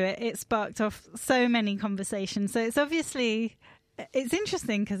listening to it, it sparked off so many conversations. So it's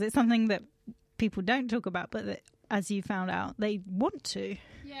interesting because it's something that people don't talk about, but that, as you found out, they want to.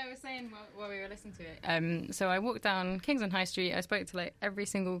 Yeah, I was saying while we were listening to it. So I walked down Kingsland High Street. I spoke to every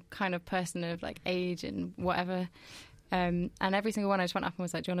single kind of person of age and whatever. And every single one I just went up and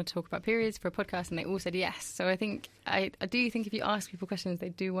was like, "Do you want to talk about periods for a podcast?" And they all said yes. So I do think if you ask people questions, they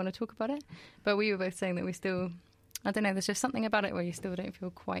do want to talk about it. But we were both saying that we still I don't know, there's just something about it where you still don't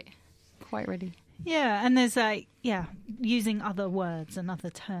feel quite ready. Yeah, and there's using other words and other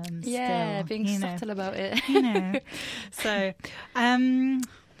terms. Yeah, still, being subtle about it. So,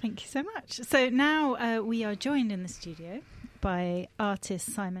 thank you so much. So now we are joined in the studio by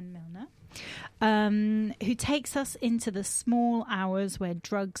artist Simon Milner, who takes us into the small hours where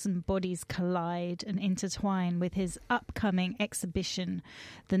drugs and bodies collide and intertwine with his upcoming exhibition,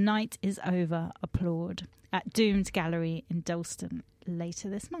 The Night Is Over, Applaud, at Doomed Gallery in Dalston later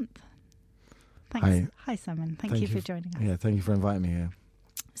this month. Thanks. Hi, Simon. Thank you for joining us. Yeah, thank you for inviting me here.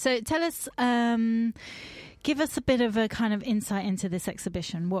 So tell us, give us a bit of a kind of insight into this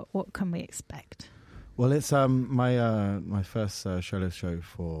exhibition. What can we expect? Well, it's my first solo show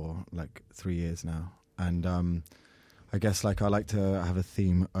for 3 years now, and I guess I like to have a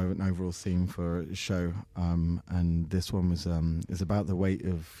theme, an overall theme for a show, and this one was is about the weight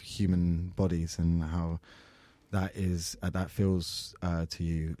of human bodies and how that feels to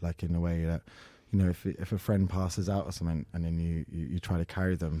you, in a way that, if a friend passes out or something, and then you try to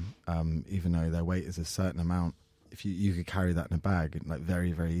carry them, even though their weight is a certain amount, if you could carry that in a bag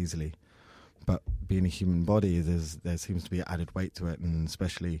very, very easily. But being a human body, there seems to be added weight to it, and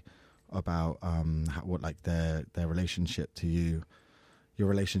especially about their relationship to you, your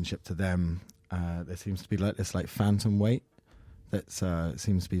relationship to them. There seems to be this phantom weight that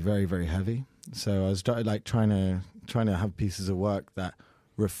seems to be very, very heavy. So I was trying to have pieces of work that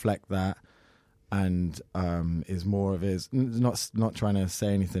reflect that, and is more of not trying to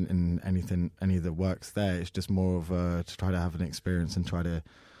say anything in any of the works there. It's just more of to try to have an experience and try to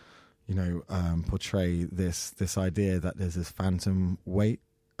portray this idea that there's this phantom weight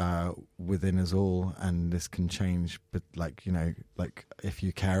within us all, and this can change. But if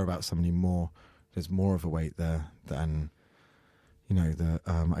you care about somebody more, there's more of a weight there than I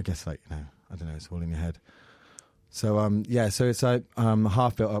guess I don't know. It's all in your head. So so it's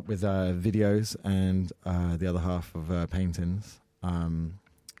half built up with videos and the other half of paintings.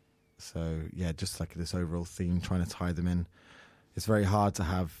 Just this overall theme, trying to tie them in. It's very hard to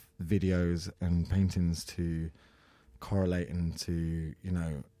have videos and paintings to correlate into,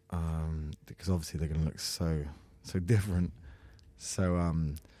 because obviously they're going to look so different. So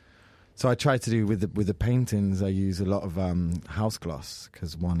I try to do with the paintings. I use a lot of house gloss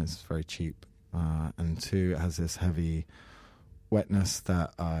because one, it's very cheap, and two, it has this heavy wetness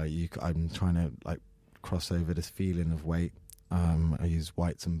that I'm trying to cross over this feeling of weight. I use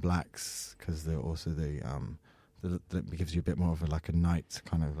whites and blacks because they're also that gives you a bit more of a night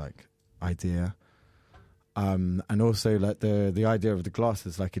kind of idea, and also the idea of the gloss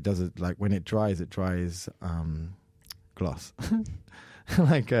is it does it when it dries gloss.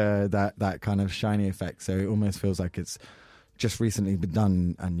 That kind of shiny effect, so it almost feels like it's just recently been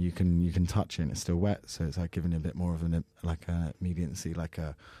done, and you can touch it and it's still wet, so it's giving it a bit more of an immediacy,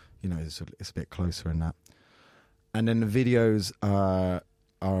 it's a bit closer in that. And then the videos are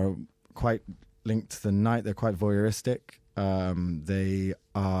quite linked to the night. They're quite voyeuristic.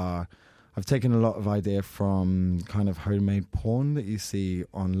 I've taken a lot of idea from kind of homemade porn that you see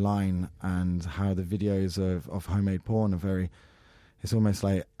online, and how the videos of homemade porn are very, it's almost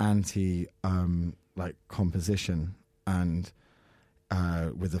anti composition, and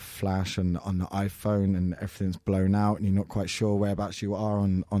with the flash and on the iPhone, and everything's blown out, and you're not quite sure whereabouts you are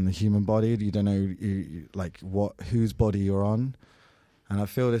on the human body. You don't know whose body you're on. And I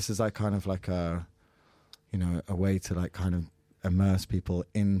feel this is kind of a way to kind of immerse people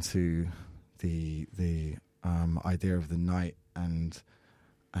into the idea of the night and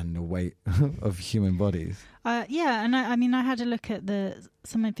the weight of human bodies. And I had a look at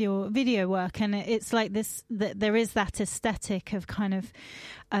some of your video work, and it's this, that there is that aesthetic of kind of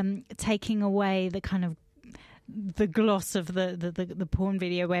taking away the kind of the gloss of the porn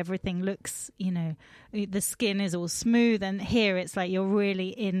video where everything looks, the skin is all smooth, and here it's you're really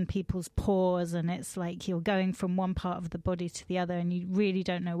in people's pores, and it's you're going from one part of the body to the other, and you really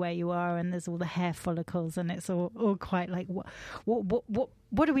don't know where you are, and there's all the hair follicles, and it's all quite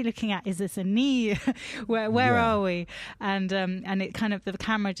what are we looking at? Is this a knee? where are we? And it kind of, the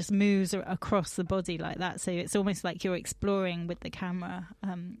camera just moves across the body like that, so it's almost like you're exploring with the camera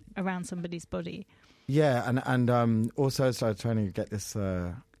around somebody's body. Yeah, and also I started trying to get this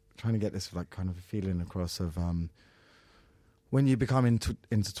kind of a feeling across of when you become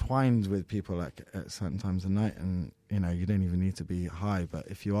intertwined with people at certain times of night, and you don't even need to be high, but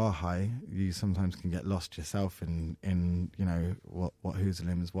if you are high, you sometimes can get lost yourself in what whose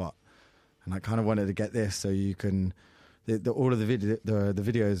limb is what. And I kind of wanted to get this so you can. All of the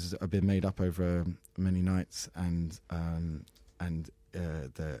videos have been made up over many nights, and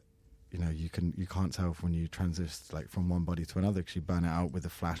you can't tell when you transit like from one body to another because you burn it out with a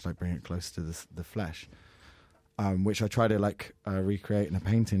flash, like bring it close to the flesh. Which I try to like recreate in the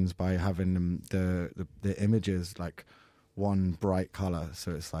paintings by having the images like one bright color,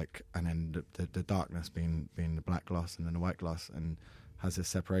 so it's like, and then the darkness being the black gloss and then the white gloss, and has this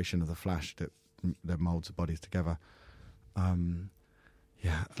separation of the flash that molds the bodies together.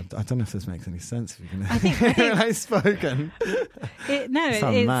 Yeah, I don't know if this makes any sense. If you can, I think I've spoken. It's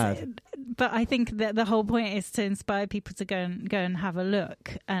mad. But I think that the whole point is to inspire people to go and have a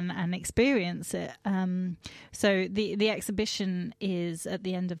look and experience it. So the exhibition is at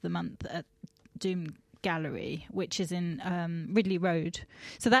the end of the month at Doom Gallery, which is in Ridley Road.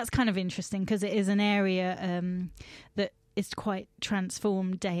 So that's kind of interesting because it is an area that is quite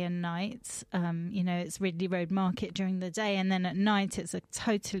transformed day and night. It's Ridley Road Market during the day, and then at night it's a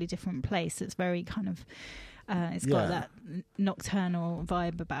totally different place. It's very kind of it's got that nocturnal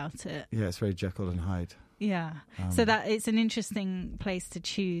vibe about it. Yeah, it's very Jekyll and Hyde. Yeah, so that it's an interesting place to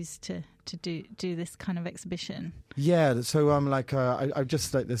choose to do this kind of exhibition. Yeah, so I've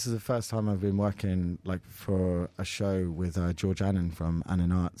just like, this is the first time I've been working like for a show with George Annan from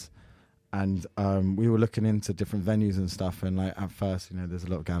Annan Arts. And we were looking into different venues and stuff, and like at first, there's a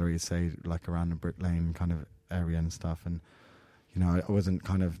lot of galleries, say like around the Brick Lane kind of area and stuff, and I wasn't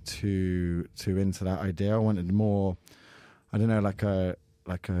kind of too into that idea. I wanted more, I don't know,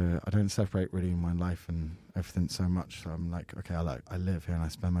 I don't separate really my life and everything so much. So I'm like, okay, I live here and I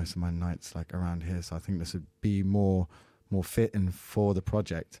spend most of my nights like around here, so I think this would be more fitting for the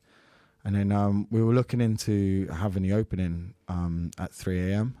project. And then we were looking into having the opening at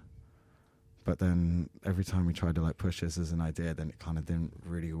 3 a.m. But then every time we tried to like push this as an idea, then it kind of didn't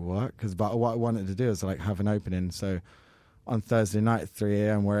really work. But what I wanted to do is like have an opening. So on Thursday night at 3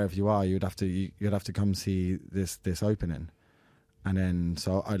 a.m, wherever you are, you'd have to come see this opening. And then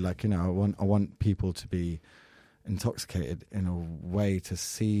so I like, I want people to be intoxicated in a way to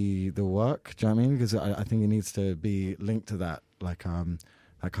see the work. Do you know what I mean? Because I think it needs to be linked to that, like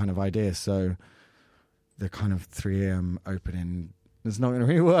that kind of idea. So the kind of 3 a.m. opening, it's not going to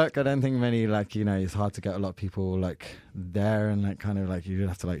really work. I don't think many, it's hard to get a lot of people like there, and like kind of like you'd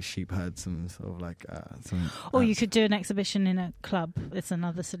have to like sheep herd some sort of like or you could do an exhibition in a club. It's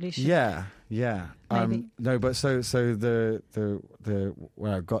another solution. Yeah. Maybe. No, but so the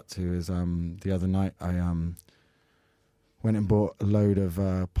where I got to is the other night I went and bought a load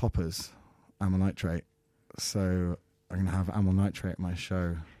of poppers, amyl nitrate. So I'm going to have amyl nitrate at my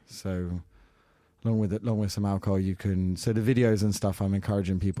show. So along with some alcohol, you can. So the videos and stuff, I'm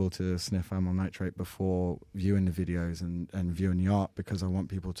encouraging people to sniff amyl nitrate before viewing the videos and viewing the art, because I want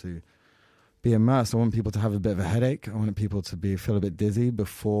people to be immersed. I want people to have a bit of a headache. I want people to feel a bit dizzy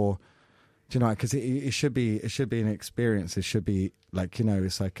before. Do you know? Because it should be an experience. It should be like,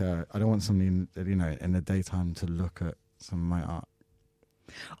 it's like I don't want somebody in the daytime to look at some of my art.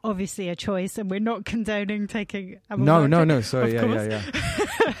 Obviously a choice, and we're not condoning taking No, sorry, yeah.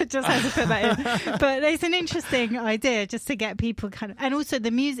 Just had to put that in. But it's an interesting idea just to get people kind of, and also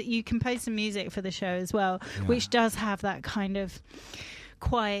the music, you compose some music for the show as well, which does have that kind of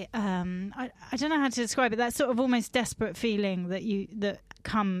quite I don't know how to describe it, that sort of almost desperate feeling that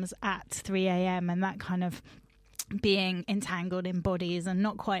comes at 3 a.m. and that kind of being entangled in bodies and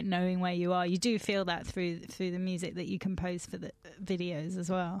not quite knowing where you are. You do feel that through the music that you compose for the videos as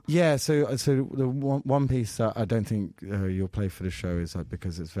well. Yeah, so the one piece that I don't think you'll play for the show is like,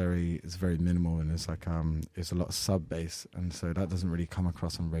 because it's very minimal, and it's like it's a lot of sub bass, and so that doesn't really come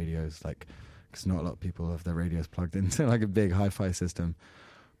across on radios, like, because not a lot of people have their radios plugged into like a big hi-fi system.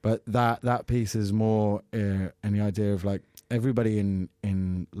 But that piece is more in the idea of like everybody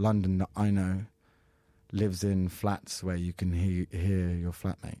in London that I know lives in flats where you can hear your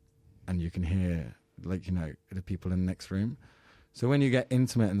flatmate, and you can hear the people in the next room. So when you get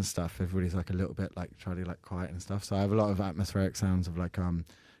intimate and stuff, everybody's like a little bit like try to like quiet and stuff. So I have a lot of atmospheric sounds of like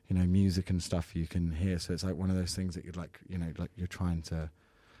music and stuff you can hear. So it's like one of those things that you'd like you're trying to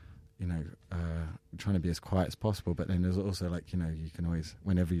trying to be as quiet as possible. But then there's also like you can always,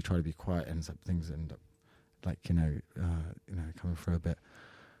 whenever you try to be quiet, things end up like coming through a bit.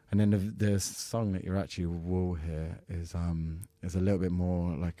 And then the song that you actually will hear is a little bit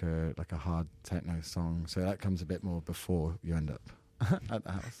more like a hard techno song. So that comes a bit more before you end up at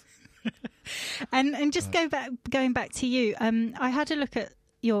the house. And just going back to you, I had a look at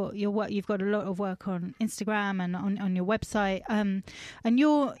your work. You've got a lot of work on Instagram and on your website. And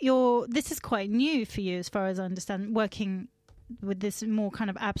your this is quite new for you, as far as I understand, working with this more kind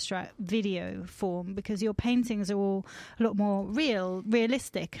of abstract video form, because your paintings are all a lot more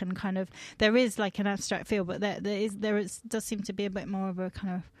realistic, and kind of there is like an abstract feel, but there does seem to be a bit more of a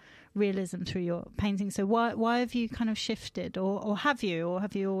kind of realism through your painting. So why have you kind of shifted, or have you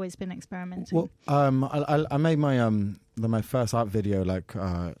always been experimenting? Well, I made my first art video like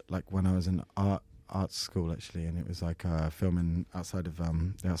when I was in art school actually, and it was like filming outside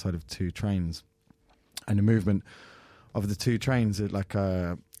of two trains, and the movement of the two trains, it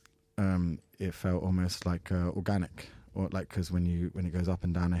felt almost like organic, or like, because when it goes up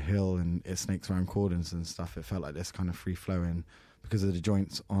and down a hill and it snakes around cordons and stuff, it felt like this kind of free flowing because of the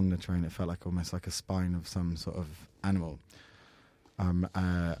joints on the train. It felt like almost like a spine of some sort of animal.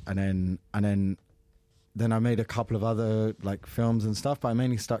 And then I made a couple of other like films and stuff, but I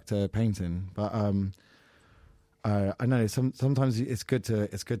mainly stuck to painting. But I know sometimes it's good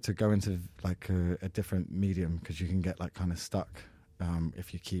to go into like a different medium, because you can get like kind of stuck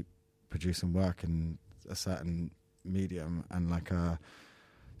if you keep producing work in a certain medium. And like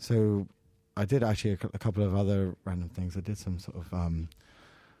so I did actually a couple of other random things. I did some sort of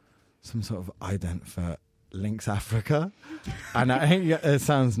ident for Lynx Africa, and I think it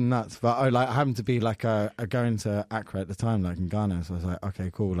sounds nuts, but I happened to be like going to Accra at the time, like in Ghana. So I was like, okay,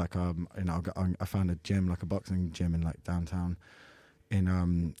 cool. Like I found a gym, like a boxing gym in like downtown, in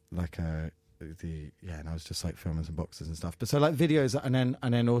and I was just like filming some boxes and stuff. But so like videos, and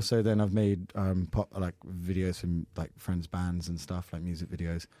then also then I've made pop like videos from like friends' bands and stuff, like music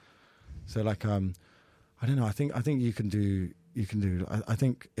videos. So like I don't know. I think you can do. I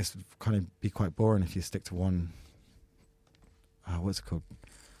think it's kind of be quite boring if you stick to one. What's it called?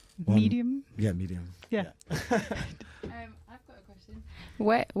 Medium. Yeah, medium. Yeah. I've got a question.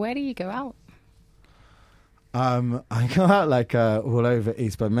 Where do you go out? I go out like all over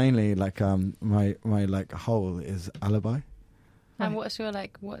East, but mainly like my like hole is Alibi. And what's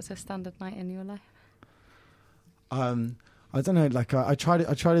a standard night in your life? I don't know. Like I try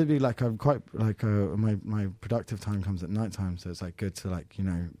to be like, I'm quite like my productive time comes at night time, so it's like good to like, you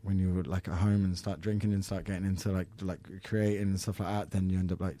know, when you're like at home and start drinking and start getting into like creating and stuff like that, then you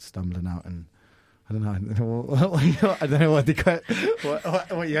end up like stumbling out, and I don't know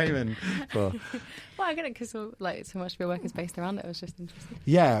what you're aiming for. Well, I get it because like so much of your work is based around it. I was just interested.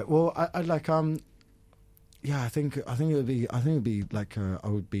 Yeah. Well, I like yeah. I think it would be like I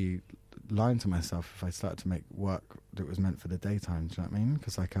would be lying to myself if I started to make work that was meant for the daytime. Do you know what I mean?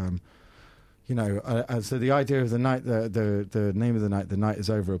 Because like you know, so the idea of the night, the name of the night is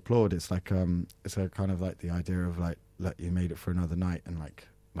over. Applaud. It's like it's a kind of like the idea of like you made it for another night, and like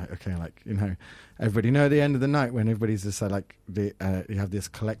okay, like, you know, everybody know at the end of the night when everybody's just like you have this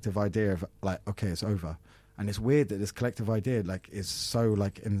collective idea of like, okay, it's over. And it's weird that this collective idea like is so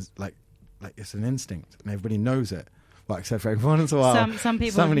like like it's an instinct and everybody knows it. Well, except for every once in a while. Some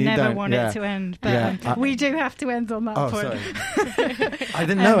people never want it to end, but we do have to end on that point. Sorry. I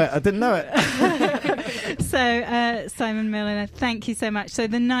didn't know it. So, Simon Milner, thank you so much. So,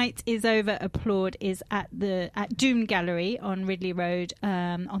 The Night is Over. Applaud is at Doom Gallery on Ridley Road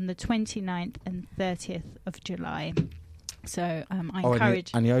on the 29th and 30th of July. So, I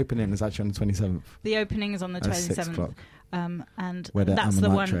encourage. And the opening is actually on the 27th. The opening is on the 27th. 6 o'clock. And that's the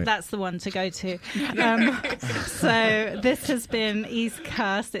one. That's the one to go to. So this has been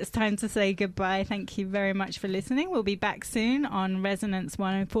EastCast. It's time to say goodbye. Thank you very much for listening. We'll be back soon on Resonance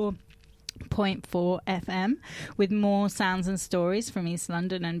 104.4 FM with more sounds and stories from East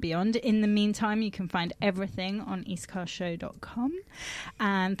London and beyond. In the meantime, you can find everything on eastcastshow.com.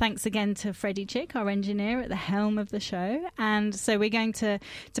 And thanks again to Freddie Chick, our engineer at the helm of the show. And so we're going to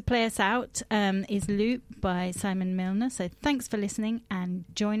play us out is Loop by Simon Milner. So thanks for listening, and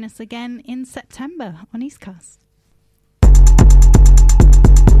join us again in September on EastCast.